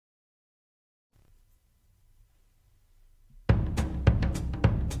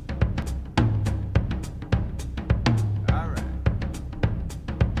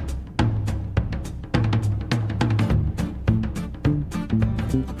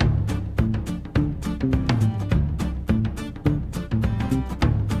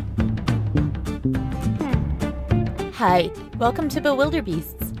Hi, welcome to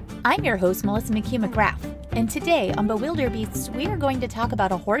BewilderBeasts. I'm your host, Melissa McCue-McGrath, and today on BewilderBeasts, we are going to talk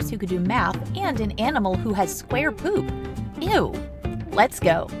about a horse who could do math and an animal who has square poop. Ew. Let's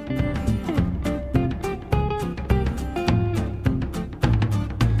go.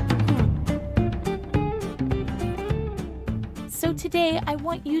 So today, I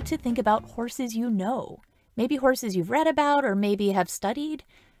want you to think about horses you know. Maybe horses you've read about or maybe have studied.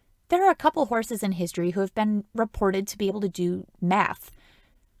 There are a couple horses in history who have been reported to be able to do math.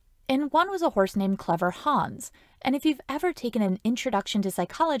 And one was a horse named Clever Hans. And if you've ever taken an introduction to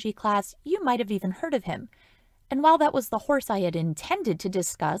psychology class, you might have even heard of him. And while that was the horse I had intended to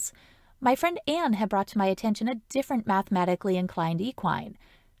discuss, my friend Anne had brought to my attention a different mathematically inclined equine.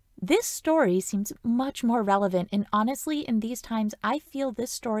 This story seems much more relevant, and honestly, in these times, I feel this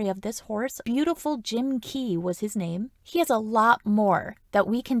story of this horse, Beautiful Jim Key was his name, he has a lot more that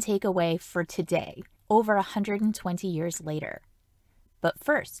we can take away for today, over 120 years later. But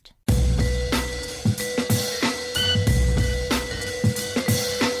first,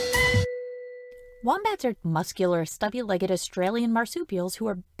 wombats are muscular, stubby-legged Australian marsupials who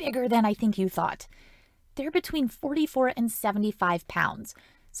are bigger than I think you thought. They're between 44 and 75 pounds.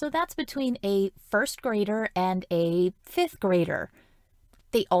 So that's between a first grader and a fifth grader.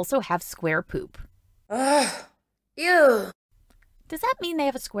 They also have square poop. Ugh. Ew. Does that mean they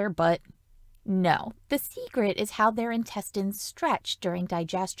have a square butt? No. The secret is how their intestines stretch during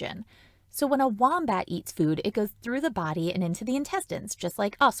digestion. So when a wombat eats food, it goes through the body and into the intestines, just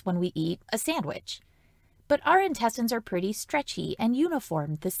like us when we eat a sandwich. But our intestines are pretty stretchy and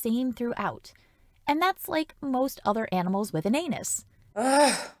uniform, the same throughout. And that's like most other animals with an anus.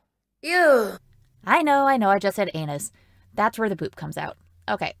 Ugh. Ew. I know, I just said anus. That's where the poop comes out.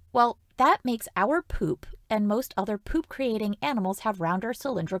 Okay, well, that makes our poop and most other poop-creating animals have rounder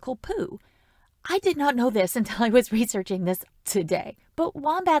cylindrical poo. I did not know this until I was researching this today. But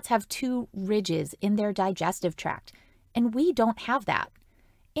wombats have two ridges in their digestive tract, and we don't have that.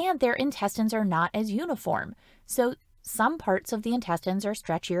 And their intestines are not as uniform, so some parts of the intestines are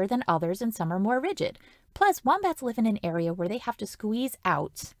stretchier than others and some are more rigid. Plus, wombats live in an area where they have to squeeze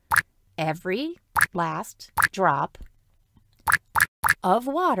out every last drop of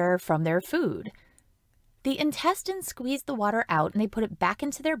water from their food. The intestines squeeze the water out and they put it back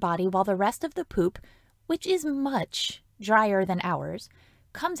into their body while the rest of the poop, which is much drier than ours,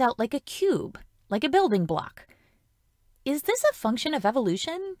 comes out like a cube, like a building block. Is this a function of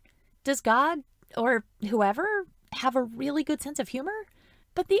evolution? Does God, or whoever, have a really good sense of humor?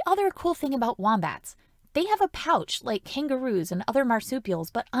 But the other cool thing about wombats, they have a pouch like kangaroos and other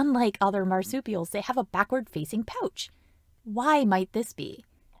marsupials, but unlike other marsupials, they have a backward-facing pouch. Why might this be?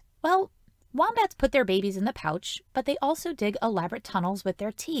 Well, wombats put their babies in the pouch, but they also dig elaborate tunnels with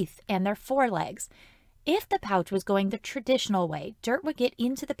their teeth and their forelegs. If the pouch was going the traditional way, dirt would get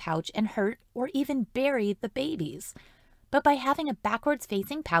into the pouch and hurt or even bury the babies. But by having a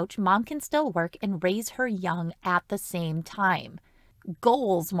backwards-facing pouch, mom can still work and raise her young at the same time.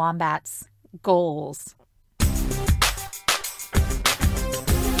 Goals, wombats. Goals.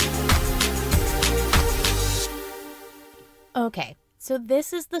 Okay, so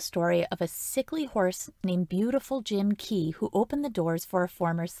this is the story of a sickly horse named Beautiful Jim Key who opened the doors for a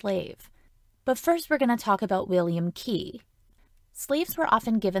former slave. But first we're going to talk about William Key. Slaves were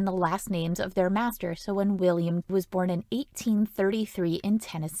often given the last names of their master, so when William was born in 1833 in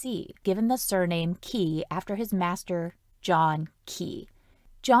Tennessee, given the surname Key after his master, John Key.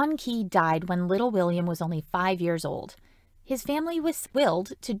 John Key died when little William was only 5 years old. His family was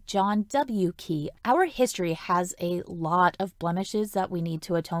willed to John W. Key. Our history has a lot of blemishes that we need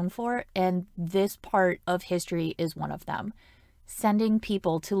to atone for, and this part of history is one of them. Sending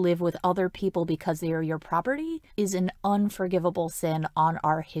people to live with other people because they are your property is an unforgivable sin on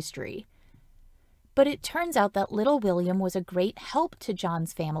our history. But it turns out that little William was a great help to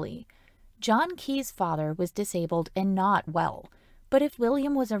John's family. John Key's father was disabled and not well. But if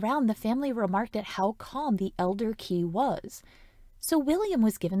William was around, the family remarked at how calm the elder Key was. So William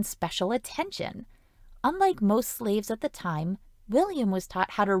was given special attention. Unlike most slaves at the time, William was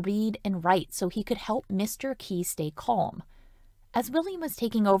taught how to read and write so he could help Mr. Key stay calm. As William was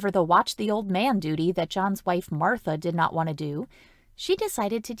taking over the watch the old man duty that John's wife Martha did not want to do, she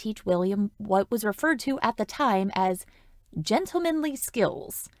decided to teach William what was referred to at the time as gentlemanly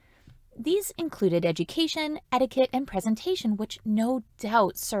skills. These included education, etiquette, and presentation, which no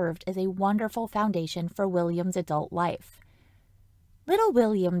doubt served as a wonderful foundation for William's adult life. Little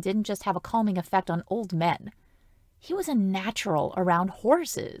William didn't just have a calming effect on old men. He was a natural around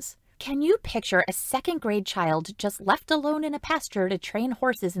horses. Can you picture a second-grade child just left alone in a pasture to train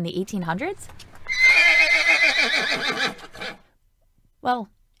horses in the 1800s? Well,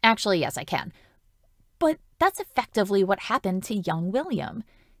 actually, yes, I can. But that's effectively what happened to young William.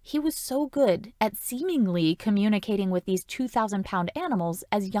 He was so good at seemingly communicating with these 2,000-pound animals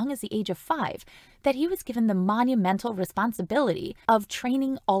as young as the age of 5 that he was given the monumental responsibility of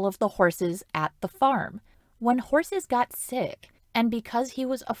training all of the horses at the farm. When horses got sick, and because he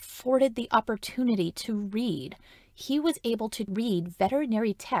was afforded the opportunity to read, he was able to read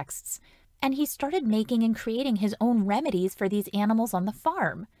veterinary texts, and he started making and creating his own remedies for these animals on the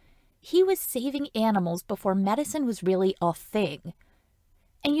farm. He was saving animals before medicine was really a thing.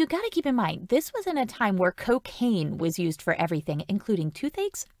 And you gotta keep in mind, this was in a time where cocaine was used for everything, including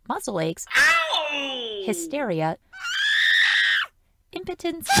toothaches, muscle aches, hysteria,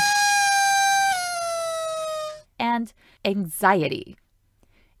 impotence, and anxiety.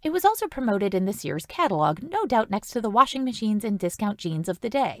 It was also promoted in the Sears catalog, no doubt next to the washing machines and discount jeans of the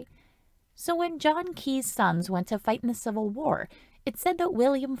day. So when John Key's sons went to fight in the Civil War, it said that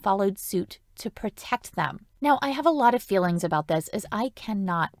William followed suit to protect them. Now, I have a lot of feelings about this, as I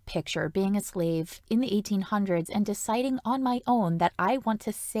cannot picture being a slave in the 1800s and deciding on my own that I want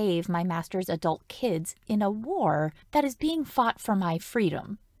to save my master's adult kids in a war that is being fought for my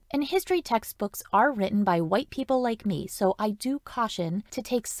freedom. And history textbooks are written by white people like me, so I do caution to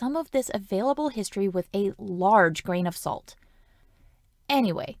take some of this available history with a large grain of salt.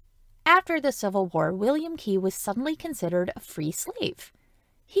 Anyway, after the Civil War, William Key was suddenly considered a free slave.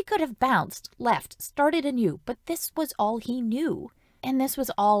 He could have bounced, left, started anew, but this was all he knew. And this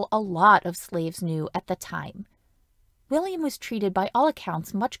was all a lot of slaves knew at the time. William was treated by all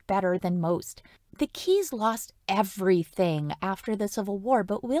accounts much better than most. The Keys lost everything after the Civil War,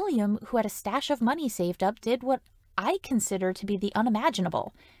 but William, who had a stash of money saved up, did what I consider to be the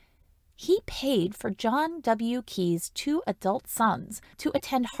unimaginable. He paid for John W. Key's 2 adult sons to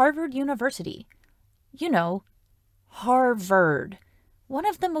attend Harvard University. You know, Harvard, one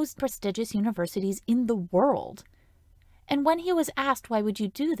of the most prestigious universities in the world. And when he was asked why would you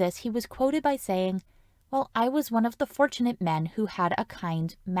do this, he was quoted by saying, "Well, I was one of the fortunate men who had a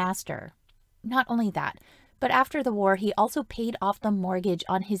kind master." Not only that, but after the war, he also paid off the mortgage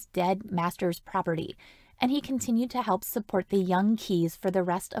on his dead master's property, and he continued to help support the young Keys for the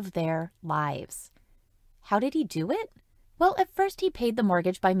rest of their lives. How did he do it? Well, at first he paid the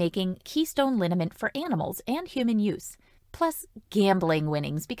mortgage by making keystone liniment for animals and human use, plus gambling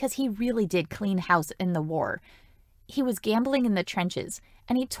winnings because he really did clean house in the war. He was gambling in the trenches,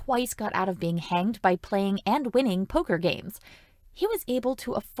 and he twice got out of being hanged by playing and winning poker games. He was able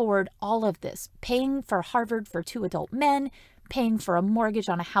to afford all of this, paying for Harvard for 2 adult men, paying for a mortgage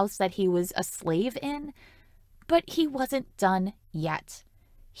on a house that he was a slave in. But he wasn't done yet.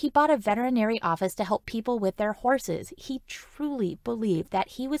 He bought a veterinary office to help people with their horses. He truly believed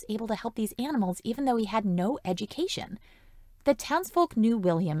that he was able to help these animals even though he had no education. The townsfolk knew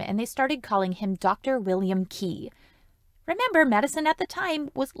William, and they started calling him Dr. William Key. Remember, medicine at the time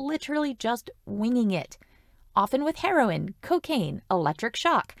was literally just winging it, often with heroin, cocaine, electric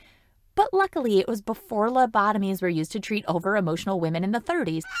shock. But luckily, it was before lobotomies were used to treat over-emotional women in the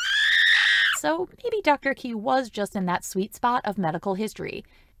 30s. So maybe Dr. Key was just in that sweet spot of medical history.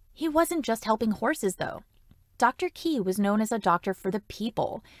 He wasn't just helping horses, though. Dr. Key was known as a doctor for the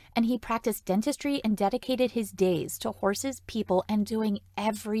people, and he practiced dentistry and dedicated his days to horses, people, and doing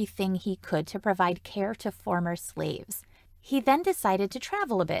everything he could to provide care to former slaves. He then decided to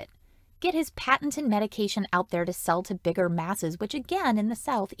travel a bit, get his patented medication out there to sell to bigger masses, which again, in the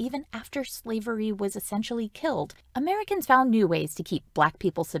South, even after slavery was essentially killed, Americans found new ways to keep Black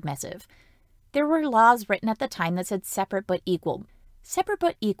people submissive. There were laws written at the time that said separate but equal. Separate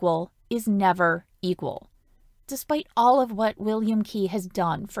but equal is never equal. Despite all of what William Key has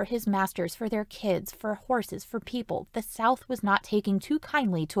done for his masters, for their kids, for horses, for people, the South was not taking too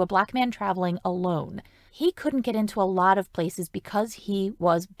kindly to a Black man traveling alone. He couldn't get into a lot of places because he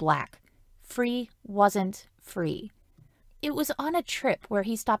was Black. Free wasn't free. It was on a trip where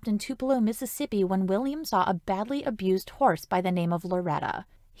he stopped in Tupelo, Mississippi when William saw a badly abused horse by the name of Loretta.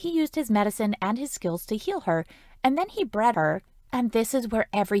 He used his medicine and his skills to heal her, and then he bred her, and this is where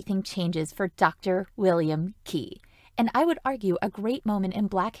everything changes for Dr. William Key, and I would argue a great moment in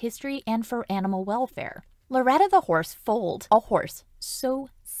Black history and for animal welfare. Loretta the horse foaled a horse so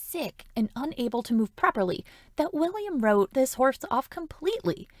sick and unable to move properly that William wrote this horse off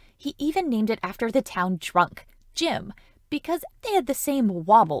completely. He even named it after the town drunk, Jim, because they had the same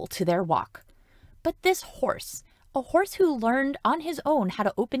wobble to their walk. But this horse, a horse who learned on his own how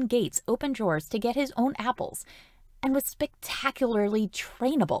to open gates, open drawers to get his own apples, and was spectacularly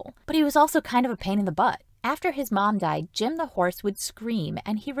trainable, but he was also kind of a pain in the butt. After his mom died, Jim the horse would scream,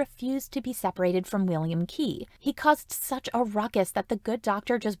 and he refused to be separated from William Key. He caused such a ruckus that the good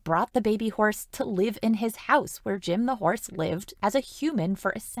doctor just brought the baby horse to live in his house, where Jim the horse lived as a human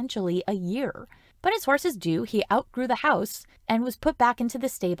for essentially a year. But as horses do, he outgrew the house and was put back into the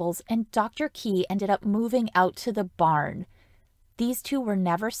stables, and Dr. Key ended up moving out to the barn. These two were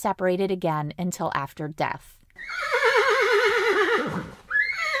never separated again until after death.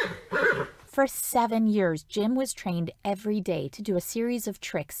 For 7 years, Jim was trained every day to do a series of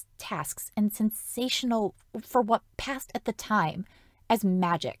tricks, tasks, and sensational, for what passed at the time as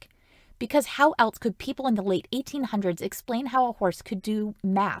magic. Because how else could people in the late 1800s explain how a horse could do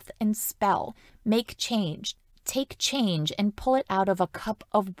math and spell, make change, take change, and pull it out of a cup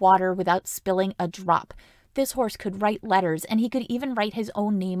of water without spilling a drop? This horse could write letters, and he could even write his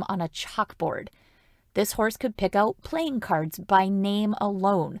own name on a chalkboard. This horse could pick out playing cards by name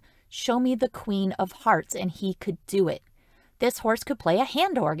alone. Show me the Queen of Hearts, and he could do it. This horse could play a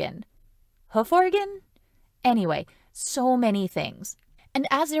hand organ. Hoof organ? Anyway, so many things. And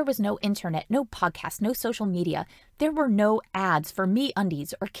as there was no internet, no podcast, no social media, there were no ads for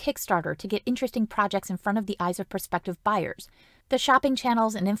MeUndies or Kickstarter to get interesting projects in front of the eyes of prospective buyers. The shopping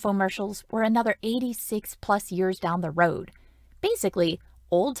channels and infomercials were another 86 plus years down the road. Basically,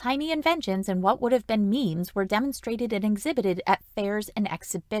 old-timey inventions and what would have been memes were demonstrated and exhibited at fairs and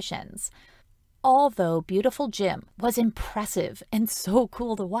exhibitions. Although Beautiful Jim was impressive and so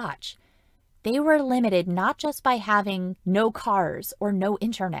cool to watch, they were limited not just by having no cars or no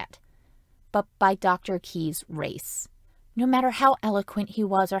internet, but by Dr. Key's race. No matter how eloquent he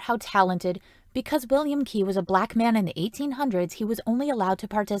was or how talented, because William Key was a black man in the 1800s, he was only allowed to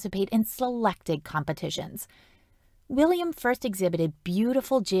participate in selected competitions. William first exhibited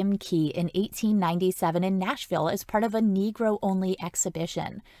Beautiful Jim Key in 1897 in Nashville as part of a Negro-only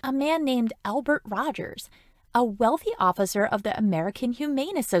exhibition. A man named Albert Rogers, a wealthy officer of the American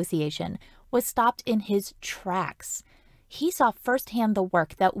Humane Association, was stopped in his tracks. He saw firsthand the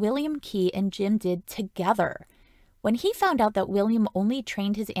work that William Key and Jim did together. When he found out that William only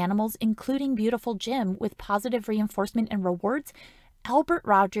trained his animals, including Beautiful Jim, with positive reinforcement and rewards, Albert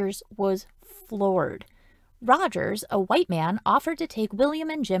Rogers was floored. Rogers, a white man, offered to take William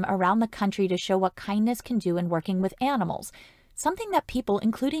and Jim around the country to show what kindness can do in working with animals, something that people,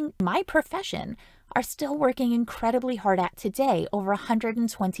 including my profession, are still working incredibly hard at today, over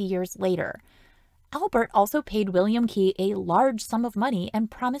 120 years later. Albert also paid William Key a large sum of money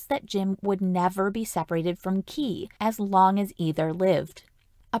and promised that Jim would never be separated from Key as long as either lived.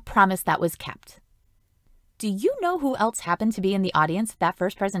 A promise that was kept. Do you know who else happened to be in the audience at that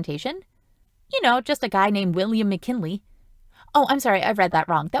first presentation? You know, just a guy named William McKinley. Oh, I'm sorry, I read that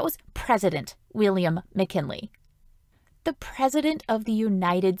wrong. That was President William McKinley. The President of the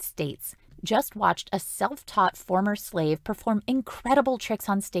United States just watched a self-taught former slave perform incredible tricks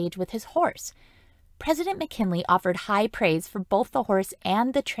on stage with his horse. President McKinley offered high praise for both the horse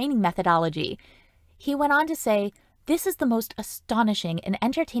and the training methodology. He went on to say, "This is the most astonishing and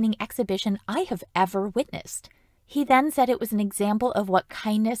entertaining exhibition I have ever witnessed." He then said it was an example of what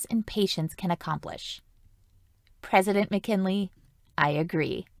kindness and patience can accomplish. President McKinley, I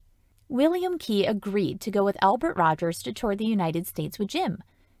agree. William Key agreed to go with Albert Rogers to tour the United States with Jim.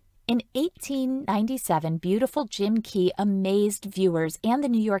 In 1897, Beautiful Jim Key amazed viewers and the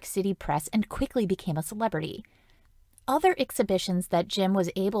New York City press and quickly became a celebrity. Other exhibitions that Jim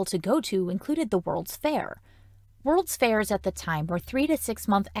was able to go to included the World's Fair. World's Fairs at the time were 3 to 6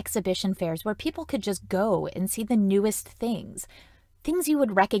 month exhibition fairs where people could just go and see the newest things. Things you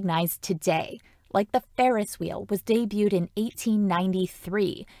would recognize today, like the Ferris wheel was debuted in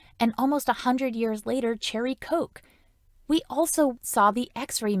 1893, and almost 100 years later, Cherry Coke. We also saw the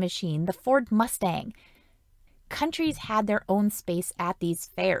X-ray machine, the Ford Mustang. Countries had their own space at these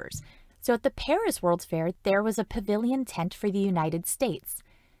fairs. So at the Paris World's Fair, there was a pavilion tent for the United States,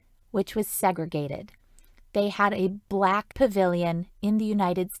 which was segregated. They had a black pavilion in the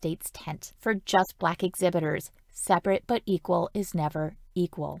United States tent for just black exhibitors. Separate but equal is never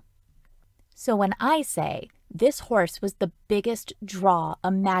equal. So when I say this horse was the biggest draw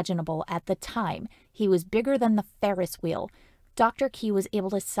imaginable at the time, he was bigger than the Ferris wheel, Dr. Key was able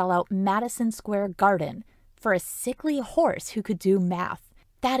to sell out Madison Square Garden for a sickly horse who could do math.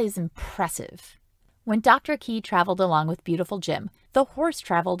 That is impressive. When Dr. Key traveled along with Beautiful Jim, the horse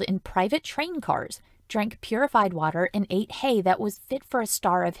traveled in private train cars, drank purified water, and ate hay that was fit for a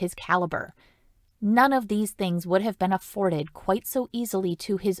star of his caliber. None of these things would have been afforded quite so easily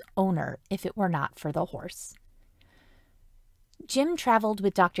to his owner if it were not for the horse. Jim traveled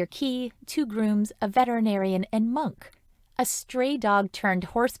with Dr. Key, 2 grooms, a veterinarian, and Monk, a stray dog turned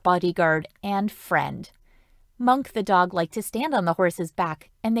horse bodyguard and friend. Monk the dog liked to stand on the horse's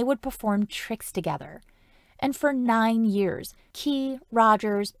back, and they would perform tricks together. And for 9 years, Key,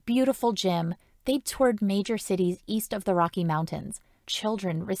 Rogers, Beautiful Jim, they toured major cities east of the Rocky Mountains.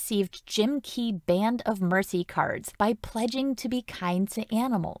 Children received Jim Key Band of Mercy cards by pledging to be kind to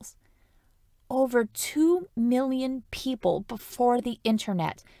animals. Over 2 million people before the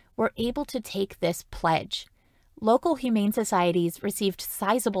internet were able to take this pledge. Local humane societies received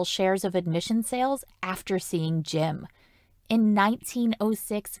sizable shares of admission sales after seeing Jim. In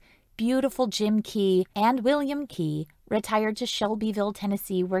 1906, Beautiful Jim Key and William Key retired to Shelbyville,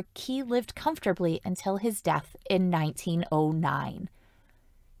 Tennessee, where Key lived comfortably until his death in 1909.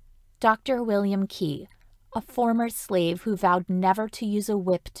 Dr. William Key, a former slave who vowed never to use a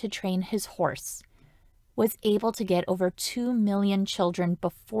whip to train his horse, was able to get over 2 million children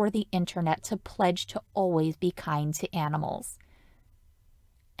before the internet to pledge to always be kind to animals.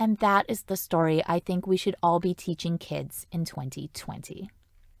 And that is the story I think we should all be teaching kids in 2020.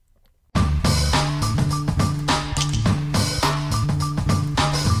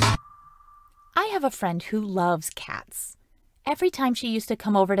 I have a friend who loves cats. Every time she used to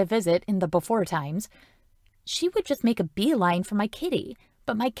come over to visit in the before times, she would just make a beeline for my kitty,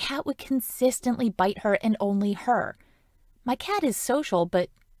 but my cat would consistently bite her and only her. My cat is social, but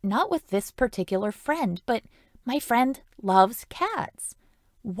not with this particular friend, but my friend loves cats.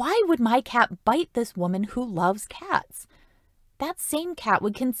 Why would my cat bite this woman who loves cats? That same cat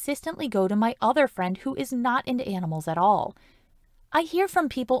would consistently go to my other friend who is not into animals at all. I hear from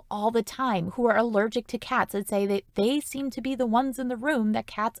people all the time who are allergic to cats and say that they seem to be the ones in the room that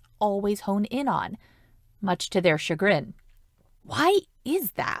cats always hone in on, much to their chagrin. Why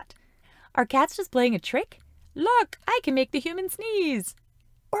is that? Are cats just playing a trick? Look, I can make the human sneeze.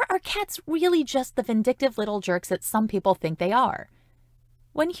 Or are cats really just the vindictive little jerks that some people think they are?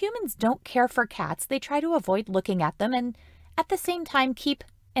 When humans don't care for cats, they try to avoid looking at them and at the same time keep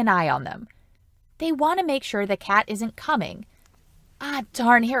an eye on them. They want to make sure the cat isn't coming. Ah,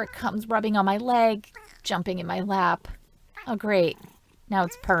 darn, here it comes, rubbing on my leg, jumping in my lap. Oh, great. Now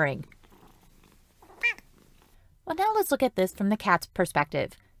it's purring. Well, now let's look at this from the cat's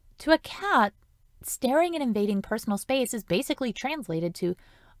perspective. To a cat, staring and invading personal space is basically translated to,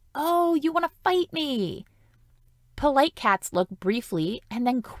 "Oh, you want to fight me." Polite cats look briefly and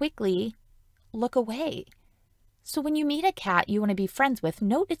then quickly look away. So when you meet a cat you want to be friends with,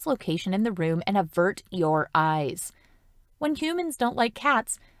 note its location in the room and avert your eyes. When humans don't like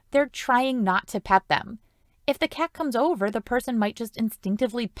cats, they're trying not to pet them. If the cat comes over, the person might just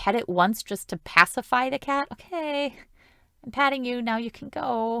instinctively pet it once just to pacify the cat. Okay, I'm patting you, now you can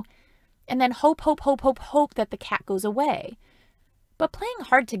go. And then hope that the cat goes away. But playing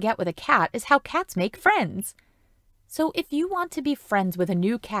hard to get with a cat is how cats make friends. So if you want to be friends with a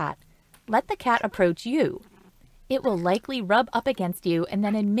new cat, let the cat approach you. It will likely rub up against you and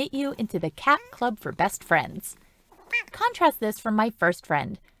then admit you into the cat club for best friends. Contrast this from my first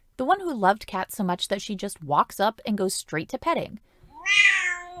friend, the one who loved cats so much that she just walks up and goes straight to petting.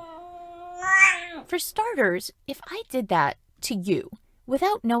 For starters, if I did that to you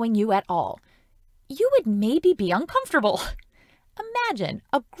without knowing you at all, you would maybe be uncomfortable. Imagine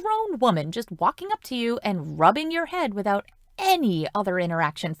a grown woman just walking up to you and rubbing your head without any other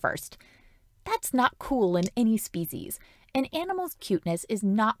interaction first. That's not cool in any species. An animal's cuteness is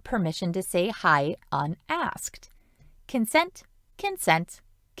not permission to say hi unasked. Consent, consent,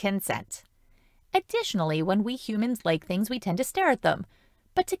 consent. Additionally, when we humans like things, we tend to stare at them.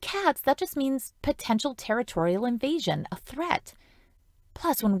 But to cats, that just means potential territorial invasion, a threat.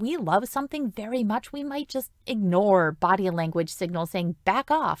 Plus, when we love something very much, we might just ignore body language signals saying back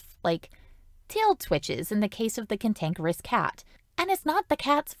off, like tail twitches in the case of the cantankerous cat. And it's not the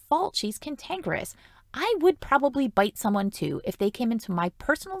cat's fault she's cantankerous. I would probably bite someone too if they came into my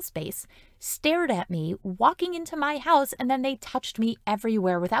personal space, stared at me, walking into my house, and then they touched me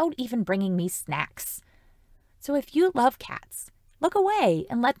everywhere without even bringing me snacks. So if you love cats, look away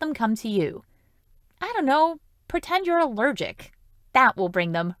and let them come to you. I don't know, pretend you're allergic. That will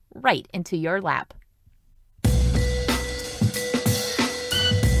bring them right into your lap.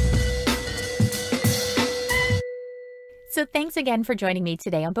 So thanks again for joining me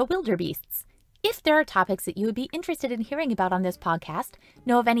today on BewilderBeasts. If there are topics that you would be interested in hearing about on this podcast,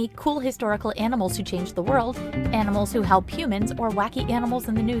 know of any cool historical animals who changed the world, animals who help humans, or wacky animals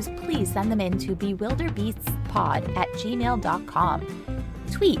in the news, please send them in to bewilderbeastspod@gmail.com.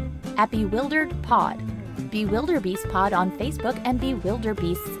 Tweet at bewilderedpod, BewilderBeastspod on Facebook, and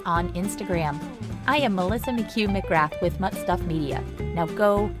BewilderBeasts on Instagram. I am Melissa McCue-McGrath with Mutt Stuff Media. Now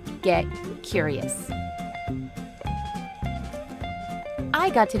go get curious. I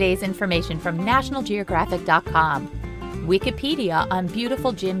got today's information from nationalgeographic.com, Wikipedia on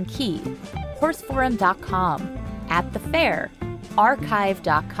Beautiful Jim Key, horseforum.com, At the Fair,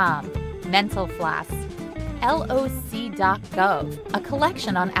 archive.com, Mental Floss, LOC.gov, a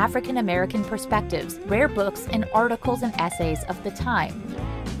collection on African American perspectives, rare books, and articles and essays of the time,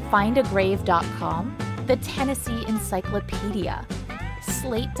 findagrave.com, the Tennessee Encyclopedia,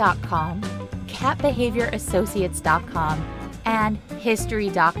 slate.com, catbehaviораssociates.com, and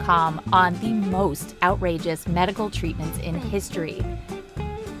history.com on the most outrageous medical treatments in history.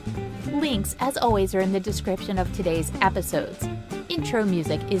 Links, as always, are in the description of today's episodes. Intro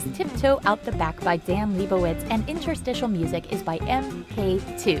music is Tiptoe Out the Back by Dan Leibowitz, and interstitial music is by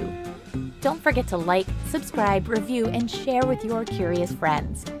MK2. Don't forget to like, subscribe, review, and share with your curious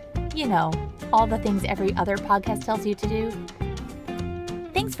friends. You know, all the things every other podcast tells you to do.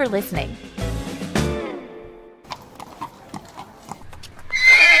 Thanks for listening.